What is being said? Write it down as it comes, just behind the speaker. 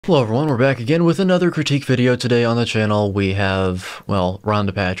Hello everyone, we're back again with another critique video. Today on the channel we have, well,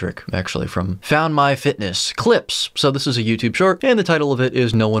 Rhonda Patrick, actually, from Found My Fitness Clips. So this is a YouTube short, and the title of it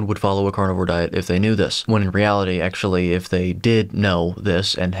is No One Would Follow a Carnivore Diet If They Knew This. When in reality, actually, if they did know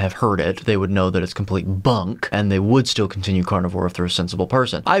this and have heard it, they would know that it's complete bunk, and they would still continue carnivore if they're a sensible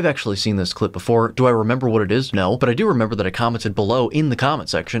person. I've actually seen this clip before. Do I remember what it is? No, but I do remember that I commented below in the comment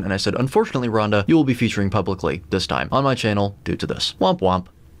section, and I said, unfortunately, Rhonda, you will be featuring publicly this time on my channel due to this. Womp womp.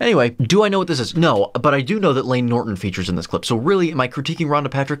 Anyway, do I know what this is? No, but I do know that Layne Norton features in this clip. So really, am I critiquing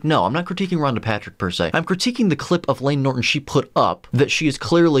Rhonda Patrick? No, I'm not critiquing Rhonda Patrick per se. I'm critiquing the clip of Layne Norton she put up that she is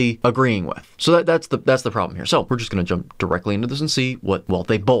clearly agreeing with. So that's the problem here. So we're just going to jump directly into this and see what, well,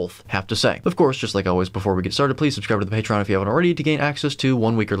 they both have to say. Of course, just like always, before we get started, please subscribe to the Patreon if you haven't already to gain access to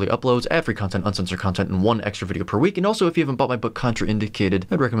 1 week early uploads, ad-free content, uncensored content, and 1 extra video per week. And also, if you haven't bought my book Contraindicated,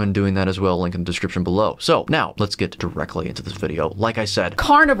 I'd recommend doing that as well. Link in the description below. So now let's get directly into this video. Like I said,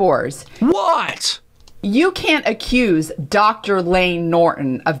 carnivores. What? You can't accuse Dr. Layne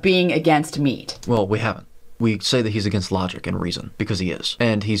Norton of being against meat. Well, we haven't. We say that he's against logic and reason, because he is.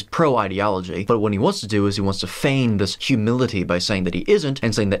 And he's pro-ideology, but what he wants to do is he wants to feign this humility by saying that he isn't,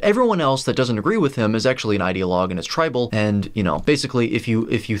 and saying that everyone else that doesn't agree with him is actually an ideologue and is tribal, and, you know, basically, if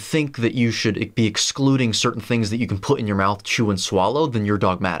you think that you should be excluding certain things that you can put in your mouth, chew, and swallow, then you're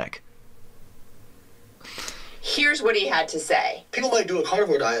dogmatic. Here's what he had to say. People might do a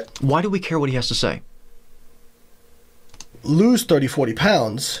carnivore diet. Why do we care what he has to say? Lose 30, 40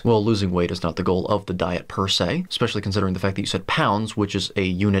 pounds. Well, losing weight is not the goal of the diet per se, especially considering the fact that you said pounds, which is a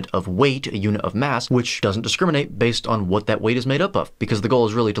unit of weight, a unit of mass, which doesn't discriminate based on what that weight is made up of, because the goal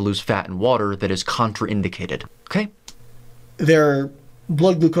is really to lose fat and water that is contraindicated. Okay? Their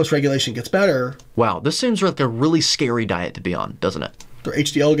blood glucose regulation gets better. Wow, this seems like a really scary diet to be on, doesn't it? Their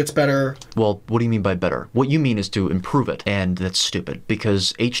HDL gets better. Well, what do you mean by better? What you mean is to improve it, and that's stupid,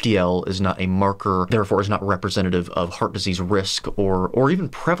 because HDL is not a marker, therefore is not representative of heart disease risk or even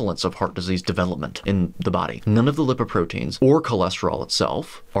prevalence of heart disease development in the body. None of the lipoproteins or cholesterol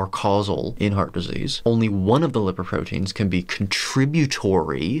itself are causal in heart disease. Only one of the lipoproteins can be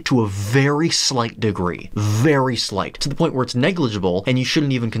contributory to a very slight degree, very slight, to the point where it's negligible and you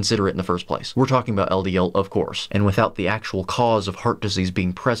shouldn't even consider it in the first place. We're talking about LDL, of course, and without the actual cause of heart disease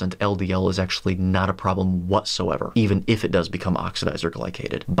being present, LDL is actually not a problem whatsoever, even if it does become oxidized or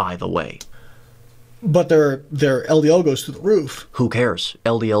glycated, by the way. But their LDL goes through the roof. Who cares?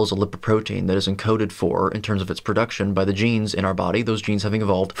 LDL is a lipoprotein that is encoded for, in terms of its production, by the genes in our body, those genes having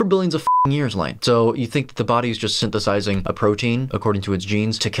evolved for billions of years, Layne. So you think that the body is just synthesizing a protein according to its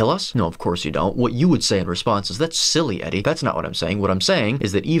genes to kill us? No, of course you don't. What you would say in response is, that's silly, Eddie. That's not what I'm saying. What I'm saying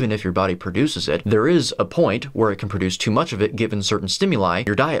is that even if your body produces it, there is a point where it can produce too much of it given certain stimuli,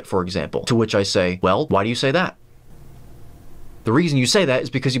 your diet, for example. To which I say, well, why do you say that? The reason you say that is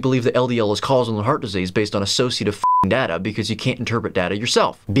because you believe that LDL is causal in heart disease based on associative data, because you can't interpret data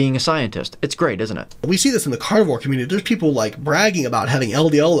yourself. Being a scientist, it's great, isn't it? We see this in the carnivore community. There's people like bragging about having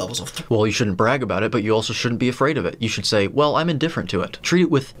LDL levels of... Well, you shouldn't brag about it, but you also shouldn't be afraid of it. You should say, well, I'm indifferent to it. Treat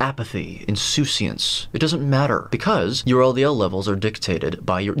it with apathy, insouciance. It doesn't matter, because your LDL levels are dictated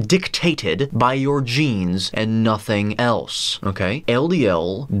by your genes and nothing else, okay?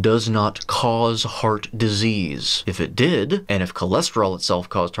 LDL does not cause heart disease. If it did, and if cholesterol itself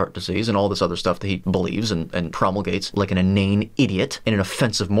caused heart disease and all this other stuff that he believes and promulgates like an inane idiot and an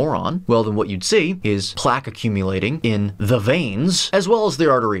offensive moron, well, then what you'd see is plaque accumulating in the veins as well as the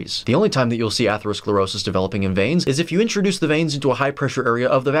arteries. The only time that you'll see atherosclerosis developing in veins is if you introduce the veins into a high pressure area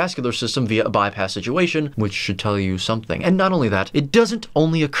of the vascular system via a bypass situation, which should tell you something. And not only that, it doesn't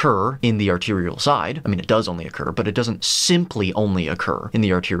only occur in the arterial side. I mean, it does only occur, but it doesn't simply only occur in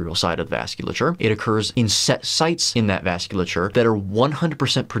the arterial side of the vasculature. It occurs in set sites in that vasculature that are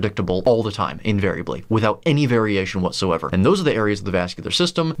 100% predictable all the time, invariably, without any variation whatsoever. And those are the areas of the vascular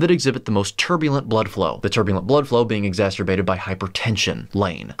system that exhibit the most turbulent blood flow. The turbulent blood flow being exacerbated by hypertension,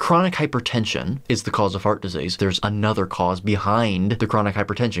 Layne. Chronic hypertension is the cause of heart disease. There's another cause behind the chronic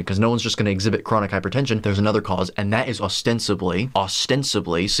hypertension, because no one's just going to exhibit chronic hypertension. There's another cause, and that is ostensibly,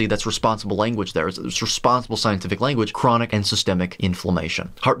 see, that's responsible language there. It's responsible scientific language, chronic and systemic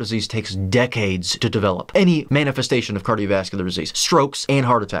inflammation. Heart disease takes decades to develop. Any manifestation of cardiovascular disease, strokes, and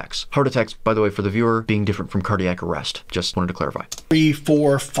heart attacks. Heart attacks, by the way, for the viewer, being different from cardiac arrest. Just wanted to clarify. 3,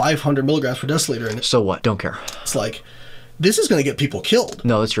 4, 500 milligrams per deciliter in it. So what? Don't care. It's like This is going to get people killed.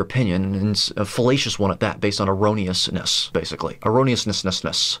 No, that's your opinion, and it's a fallacious one at that, based on erroneousness, basically.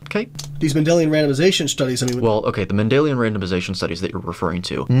 Erroneousness. Okay? These Mendelian randomization studies, I mean... Well, okay, the Mendelian randomization studies that you're referring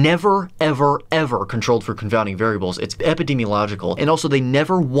to never, ever, ever controlled for confounding variables. It's epidemiological, and also they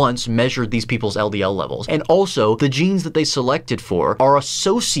never once measured these people's LDL levels. And also, the genes that they selected for are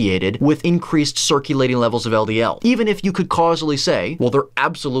associated with increased circulating levels of LDL. Even if you could causally say, well, they're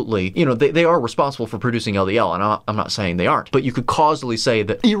absolutely, you know, they are responsible for producing LDL, and I'm not saying they aren't, but you could causally say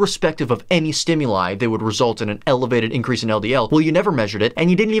that irrespective of any stimuli, they would result in an elevated increase in LDL. Well, you never measured it, and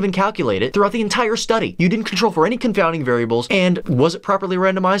you didn't even calculate it throughout the entire study. You didn't control for any confounding variables, and was it properly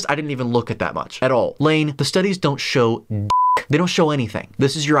randomized? I didn't even look at that much at all. Layne, the studies don't show they don't show anything.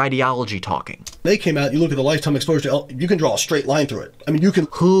 This is your ideology talking. They came out, you look at the lifetime exposure to you can draw a straight line through it. I mean, you can...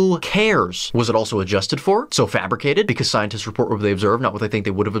 Who cares? Was it also adjusted for? So fabricated? Because scientists report what they observed, not what they think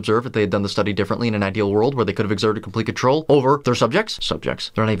they would have observed if they had done the study differently in an ideal world where they could have exerted complete control over their subjects?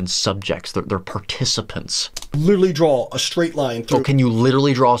 Subjects. They're not even subjects. They're participants. Literally draw a straight line through... Oh, can you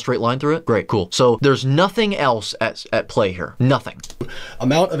literally draw a straight line through it? Great, cool. So there's nothing else at play here. Nothing.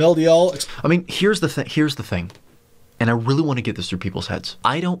 Amount of LDL... I mean, here's the thing. And I really want to get this through people's heads.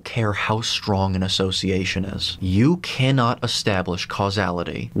 I don't care how strong an association is. You cannot establish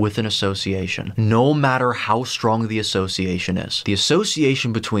causality with an association, no matter how strong the association is. The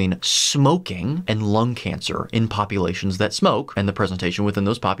association between smoking and lung cancer in populations that smoke, and the presentation within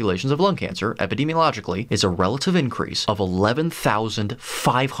those populations of lung cancer, epidemiologically, is a relative increase of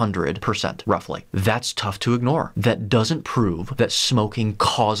 11,500%, roughly. That's tough to ignore. That doesn't prove that smoking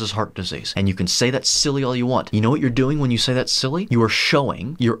causes heart disease. And you can say that's silly all you want. You know what you're doing when you say that's silly? You are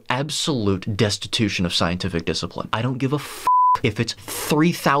showing your absolute destitution of scientific discipline. I don't give a if it's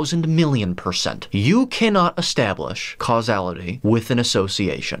 3,000 million%. You cannot establish causality with an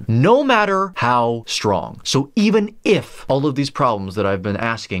association, no matter how strong. So even if all of these problems that I've been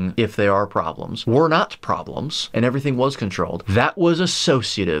asking, if they are problems, were not problems, and everything was controlled, that was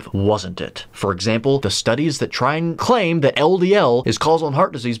associative, wasn't it? For example, the studies that try and claim that LDL is causal in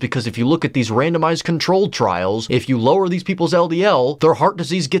heart disease because if you look at these randomized controlled trials, if you lower these people's LDL, their heart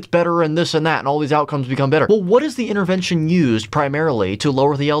disease gets better and this and that, and all these outcomes become better. Well, what is the intervention used primarily to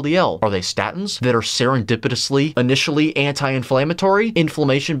lower the LDL? Are they statins that are serendipitously initially anti-inflammatory,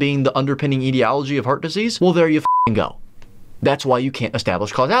 inflammation being the underpinning etiology of heart disease? Well, there you go. That's why you can't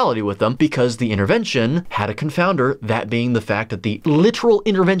establish causality with them, because the intervention had a confounder, that being the fact that the literal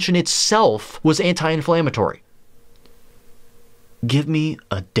intervention itself was anti-inflammatory. Give me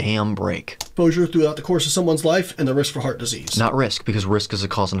a damn break. Exposure throughout the course of someone's life and the risk for heart disease. Not risk, because risk is a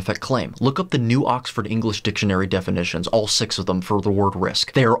cause and effect claim. Look up the New Oxford English Dictionary definitions, all 6 of them for the word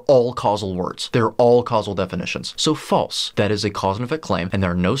risk. They are all causal words. They're all causal definitions. So false. That is a cause and effect claim, and there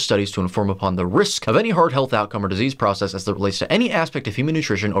are no studies to inform upon the risk of any heart health outcome or disease process as it relates to any aspect of human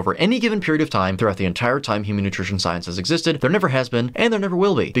nutrition over any given period of time throughout the entire time human nutrition science has existed. There never has been, and there never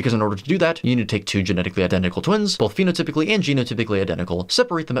will be, because in order to do that, you need to take 2 genetically identical twins, both phenotypically and genotypically identical,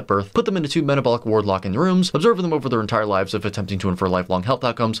 separate them at birth, put them into 2 metabolic ward lock-in rooms, observe them over their entire lives if attempting to infer lifelong health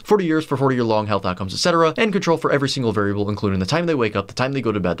outcomes, 40 years for 40-year-long health outcomes, etc., and control for every single variable, including the time they wake up, the time they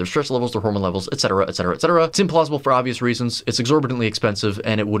go to bed, their stress levels, their hormone levels, etc., etc., etc. It's implausible for obvious reasons, it's exorbitantly expensive,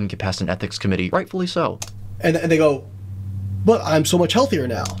 and it wouldn't get past an ethics committee, rightfully so. And they go, but I'm so much healthier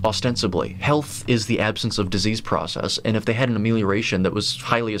now. Ostensibly. Health is the absence of disease process, and if they had an amelioration that was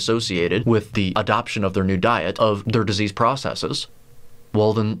highly associated with the adoption of their new diet, of their disease processes,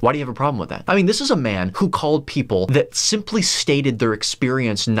 well then, why do you have a problem with that? I mean, this is a man who called people that simply stated their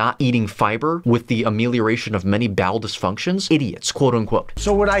experience not eating fiber with the amelioration of many bowel dysfunctions, idiots, quote unquote.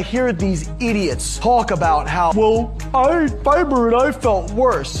 So when I hear these idiots talk about how, well, I ate fiber and I felt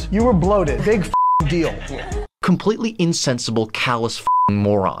worse, you were bloated. Big deal. Completely insensible, callous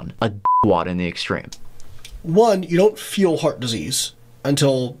moron. A wad in the extreme. One, you don't feel heart disease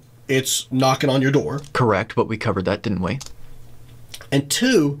until it's knocking on your door. Correct, but we covered that, didn't we? And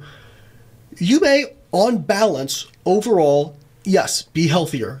 2, you may, on balance, overall, yes, be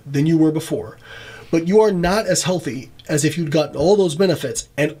healthier than you were before, but you are not as healthy as if you'd gotten all those benefits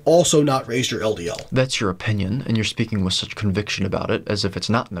and also not raised your LDL. That's your opinion, and you're speaking with such conviction about it, as if it's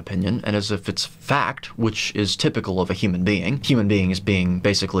not an opinion, and as if it's fact, which is typical of a human being. Human beings being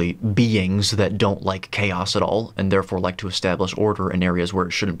basically beings that don't like chaos at all, and therefore like to establish order in areas where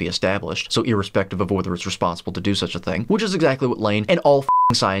it shouldn't be established, so irrespective of whether it's responsible to do such a thing, which is exactly what Layne and all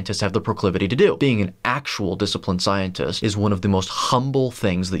scientists have the proclivity to do. Being an actual disciplined scientist is one of the most humble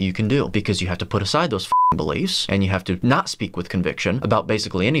things that you can do, because you have to put aside those beliefs, and you have to not speak with conviction about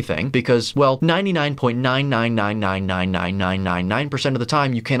basically anything because, well, 99.9999999% of the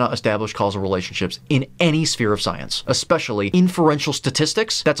time you cannot establish causal relationships in any sphere of science, especially inferential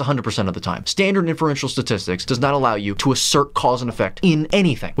statistics. That's 100% of the time. Standard inferential statistics does not allow you to assert cause and effect in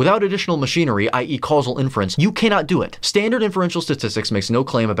anything. Without additional machinery, i.e. causal inference, you cannot do it. Standard inferential statistics makes no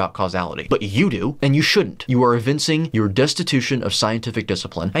claim about causality, but you do, and you shouldn't. You are evincing your destitution of scientific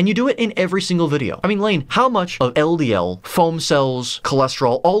discipline, and you do it in every single video. I mean, Layne, how much of LDL, foam cells,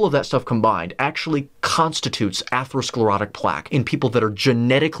 cholesterol, all of that stuff combined actually constitutes atherosclerotic plaque in people that are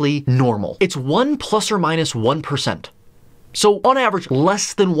genetically normal? It's 1 plus or minus 1%. So on average,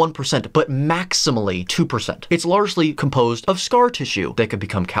 less than 1%, but maximally 2%. It's largely composed of scar tissue that can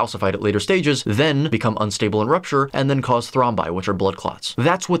become calcified at later stages, then become unstable and rupture, and then cause thrombi, which are blood clots.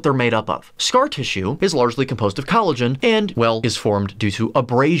 That's what they're made up of. Scar tissue is largely composed of collagen and, well, is formed due to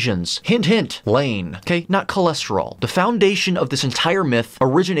abrasions. Hint, hint, Layne. Okay, not cholesterol. The foundation of this entire myth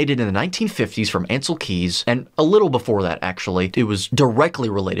originated in the 1950s from Ansel Keys, and a little before that, actually. It was directly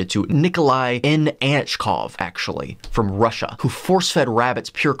related to Nikolai N. Anichkov, actually, from Russia, who force-fed rabbits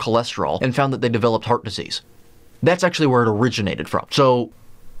pure cholesterol and found that they developed heart disease. That's actually where it originated from. So,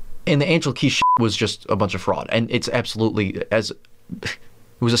 and the Ansel Keys shit was just a bunch of fraud, and it's absolutely as...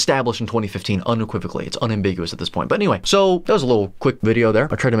 It was established in 2015 unequivocally. It's unambiguous at this point. But anyway, so that was a little quick video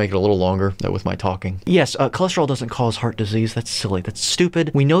there. I tried to make it a little longer with my talking. Yes, cholesterol doesn't cause heart disease. That's silly. That's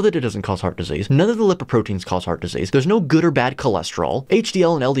stupid. We know that it doesn't cause heart disease. None of the lipoproteins cause heart disease. There's no good or bad cholesterol.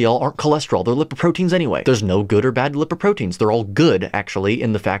 HDL and LDL aren't cholesterol. They're lipoproteins anyway. There's no good or bad lipoproteins. They're all good, actually,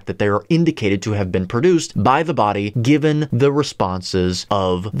 in the fact that they are indicated to have been produced by the body given the responses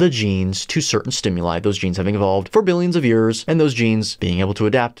of the genes to certain stimuli, those genes having evolved for billions of years, and those genes being able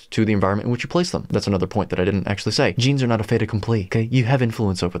to adapt to the environment in which you place them. That's another point that I didn't actually say. Genes are not a fait accompli, okay? You have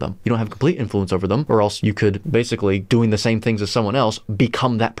influence over them. You don't have complete influence over them, or else you could basically, doing the same things as someone else,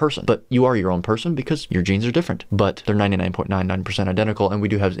 become that person. But you are your own person because your genes are different. But they're 99.99% identical, and we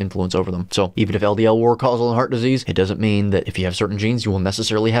do have influence over them. So even if LDL were causal in heart disease, it doesn't mean that if you have certain genes, you will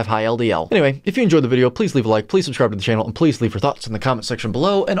necessarily have high LDL. Anyway, if you enjoyed the video, please leave a like, please subscribe to the channel, and please leave your thoughts in the comment section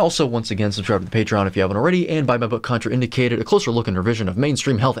below. And also, once again, subscribe to the Patreon if you haven't already, and buy my book, Contraindicated, a closer look and revision of mainstream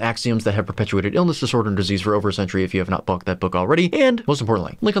health axioms that have perpetuated illness, disorder, and disease for over a century if you have not bought that book already. And most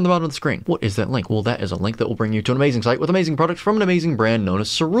importantly, link on the bottom of the screen. What is that link? Well, that is a link that will bring you to an amazing site with amazing products from an amazing brand known as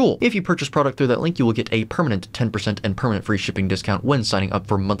Cerule. If you purchase product through that link, you will get a permanent 10% and permanent free shipping discount when signing up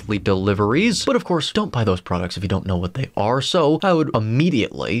for monthly deliveries. But of course, don't buy those products if you don't know what they are. So I would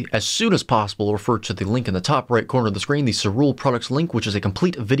immediately, as soon as possible, refer to the link in the top right corner of the screen, the Cerule Products link, which is a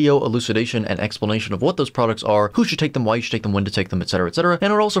complete video elucidation and explanation of what those products are, who should take them, why you should take them, when to take them, etc., etc. And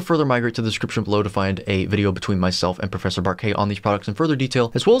it would also further migrate to the description below to find a video between myself and Professor Barkay on these products in further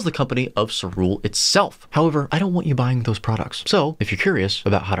detail, as well as the company of Cerule itself. However, I don't want you buying those products. So if you're curious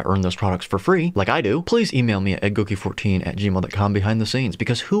about how to earn those products for free, like I do, please email me at edgoki14@gmail.com behind the scenes,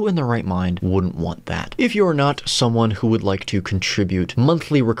 because who in their right mind wouldn't want that? If you're not someone who would like to contribute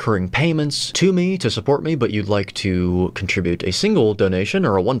monthly recurring payments to me to support me, but you'd like to contribute a single donation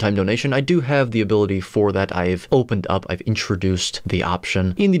or a one-time donation, I do have the ability for that. I've introduced the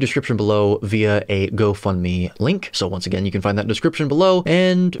option in the description below via a GoFundMe link. So once again, you can find that in the description below.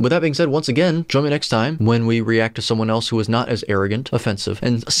 And with that being said, once again, join me next time when we react to someone else who is not as arrogant, offensive,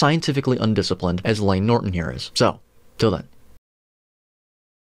 and scientifically undisciplined as Layne Norton here is. So, till then.